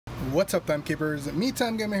What's up, timekeepers? Me,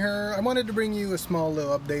 Time Gamer here. I wanted to bring you a small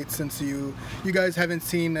little update since you guys haven't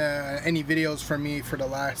seen any videos from me for the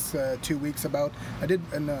last 2 weeks. I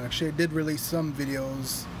did release some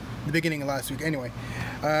videos the beginning of last week. Anyway,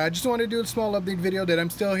 I just wanted to do a small update video that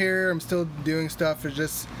I'm still here. I'm still doing stuff. It's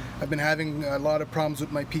just I've been having a lot of problems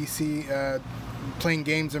with my PC. Playing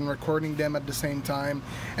games and recording them at the same time.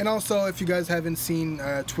 And also, if you guys haven't seen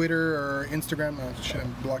Twitter or Instagram, shit,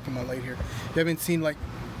 I'm blocking my light here. If you haven't seen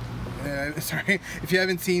if you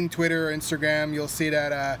haven't seen Twitter or Instagram, you'll see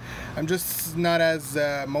that I'm just not as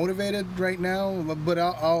motivated right now. But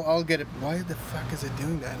I'll get it. Why the fuck is it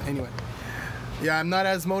doing that? Anyway. Yeah, I'm not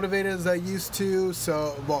as motivated as I used to,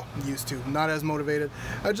 not as motivated.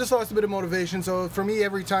 I just lost a bit of motivation, so for me,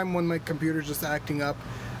 every time when my computer's just acting up,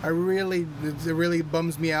 it really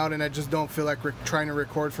bums me out, and I just don't feel like trying to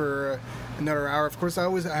record for another hour. Of course, I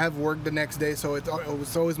have work the next day, so it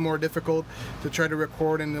was always more difficult to try to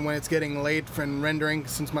record, and then when it's getting late and rendering,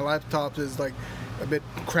 since my laptop is like a bit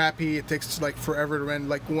crappy, it takes like forever to render.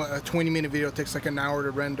 Like a 20-minute video takes like an hour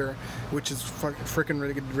to render, which is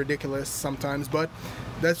freaking ridiculous sometimes. But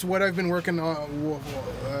that's what I've been working on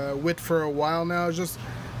with for a while now. Just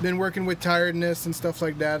been working with tiredness and stuff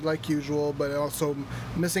like that, like usual, but also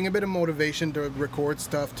missing a bit of motivation to record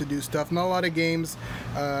stuff, to do stuff. Not a lot of games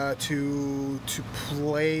to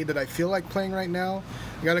play that I feel like playing right now.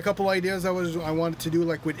 I got a couple ideas I wanted to do,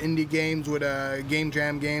 like with indie games, with game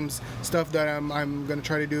jam games, stuff that I'm gonna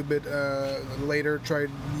try to do a bit later. Try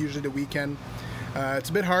usually the weekend. It's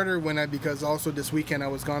a bit harder because also this weekend I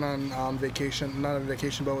was gone on vacation, not on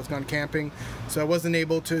vacation, but I was gone camping, so I wasn't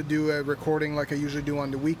able to do a recording like I usually do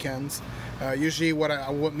on the weekends. Usually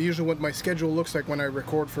what my schedule looks like when I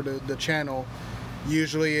record for the channel.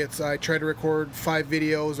 Usually I try to record 5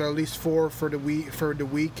 videos, or at least 4 for the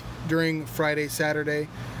week during Friday, Saturday,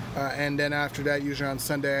 and then after that, usually on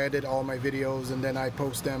Sunday, I edit all my videos and then I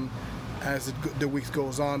post them as the week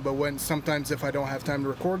goes on. But sometimes if I don't have time to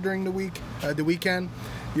record during the weekend,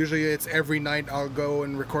 usually it's every night I'll go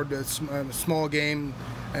and record a small game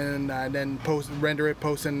and then render it,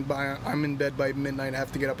 post, and I'm in bed by midnight. I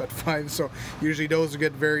have to get up at 5, so usually those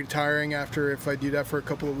get very tiring. After, if I do that for a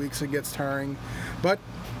couple of weeks, it gets tiring. But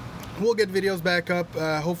we'll get videos back up.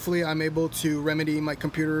 Hopefully I'm able to remedy my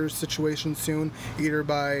computer situation soon, either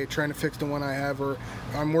by trying to fix the one I have, or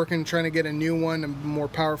I'm trying to get a new one, a more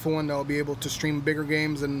powerful one that'll be able to stream bigger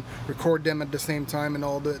games and record them at the same time and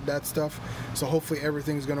all that stuff. So hopefully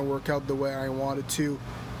everything's going to work out the way I want it to,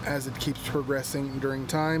 as it keeps progressing during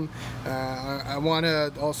time. I want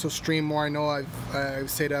to also stream more. I know I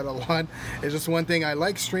say that a lot. It's just one thing I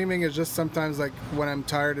like streaming. It's just sometimes, like, when I'm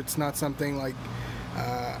tired, it's not something like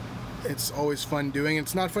it's always fun doing.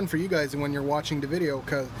 It's not fun for you guys when you're watching the video,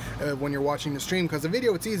 because when you're watching the stream, because the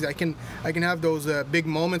video, it's easy. I can have those big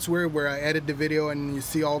moments where I edit the video and you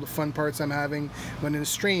see all the fun parts I'm having. But in the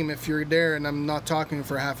stream, if you're there and I'm not talking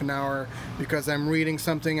for half an hour because I'm reading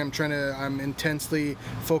something, I'm intensely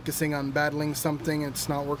focusing on battling something, it's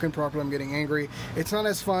not working properly, I'm getting angry, it's not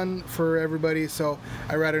as fun for everybody. So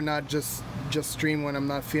I rather not just stream when I'm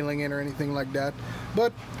not feeling it or anything like that.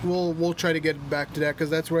 But we'll try to get back to that, because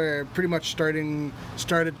that's where I pretty much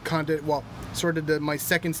started content. Well, sort of my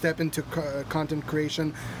second step into content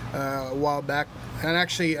creation a while back. And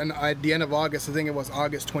actually, at the end of August, I think it was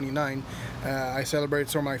August 29, I celebrated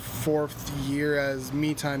sort of my 4th year as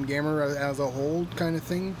Me Time Gamer as a whole, kind of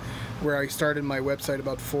thing, where I started my website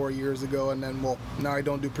about 4 years ago, and then, well, now I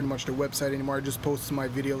don't do pretty much the website anymore. I just post my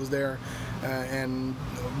videos there, and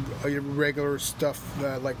regular stuff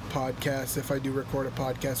like podcasts, if I do record a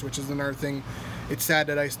podcast, which is another thing. It's sad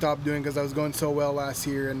that I stopped doing, because I was going so well last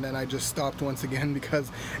year, and then I just stopped once again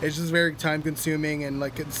because it's just very time consuming, and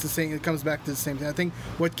like it's the same. It comes back to the same thing. I think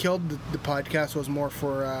what killed the podcast was more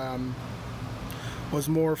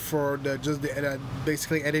for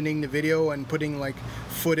basically editing the video and putting like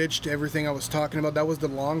footage to everything I was talking about. That was the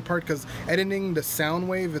long part, because editing the sound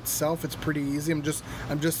wave itself, it's pretty easy.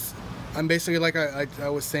 I'm basically, like I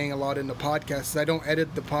was saying a lot in the podcast, I don't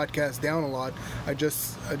edit the podcast down a lot. I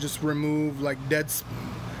just remove like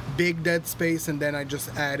big dead space, and then I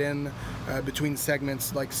just add in between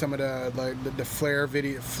segments like some of the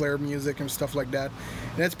flare music and stuff like that.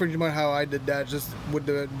 And that's pretty much how I did that, just with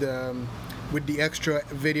the extra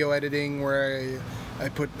video editing, where I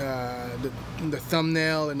put the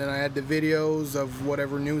thumbnail, and then I add the videos of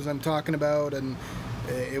whatever news I'm talking about, and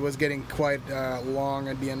it was getting quite long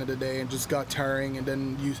at the end of the day and just got tiring. And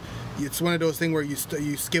then it's one of those things where you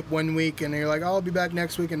skip 1 week and you're like, oh, I'll be back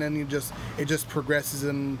next week, and then it just progresses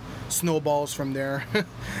and snowballs from there.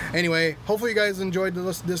 Anyway, hopefully you guys enjoyed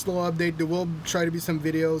this little update. There will try to be some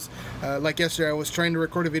videos. Like yesterday, I was trying to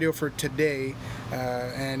record a video for today,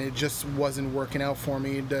 and it just wasn't working out for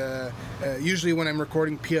me. Usually when I'm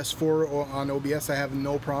recording PS4 or on OBS, I have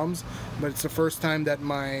no problems, but it's the first time that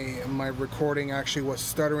my recording actually was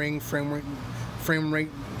stuttering, frame rate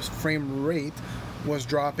was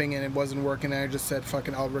dropping, and it wasn't working. And I just said,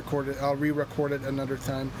 fucking, I'll re-record it another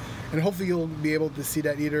time, and hopefully you'll be able to see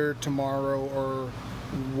that either tomorrow or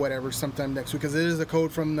whatever, sometime next week, because it is a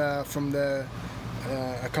code from a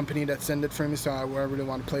company that sent it for me, so I really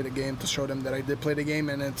want to play the game to show them that I did play the game,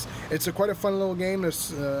 and it's quite a fun little game.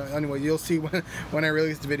 Anyway, you'll see when I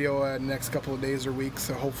release the video in the next couple of days or weeks,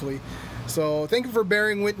 so hopefully. So thank you for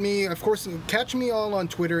bearing with me. Of course, catch me all on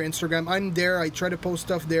Twitter, Instagram. I'm there. I try to post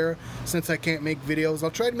stuff there since I can't make videos.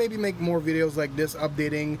 I'll try to maybe make more videos like this,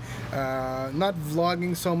 updating, not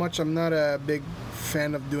vlogging so much. I'm not a big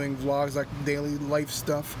fan of doing vlogs, like daily life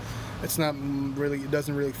stuff. It's not really, it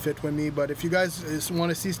doesn't really fit with me. But if you guys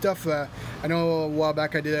want to see stuff, I know a while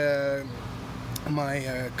back I did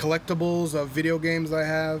my collectibles of video games I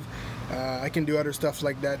have. I can do other stuff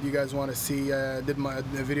like that you guys want to see. Did a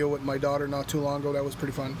video with my daughter not too long ago. That was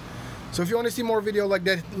pretty fun. So if you want to see more video like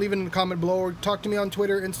that, leave it in the comment below, or talk to me on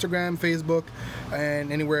Twitter, Instagram, Facebook,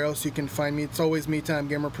 and anywhere else you can find me. It's always MeTime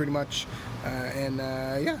Gamer, pretty much.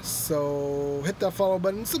 Yeah, so hit that follow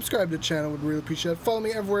button, subscribe to the channel, would really appreciate it. Follow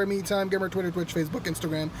me everywhere, MeTime Gamer, Twitter, Twitch, Facebook,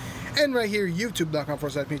 Instagram, and right here,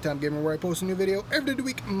 youtube.com/MeTime Gamer, where I post a new video every day of the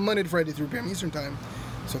week, Monday to Friday, 3 p.m. Eastern Time.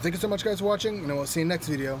 So thank you so much, guys, for watching, and we'll see you in the next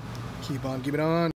video. Keep on keeping on.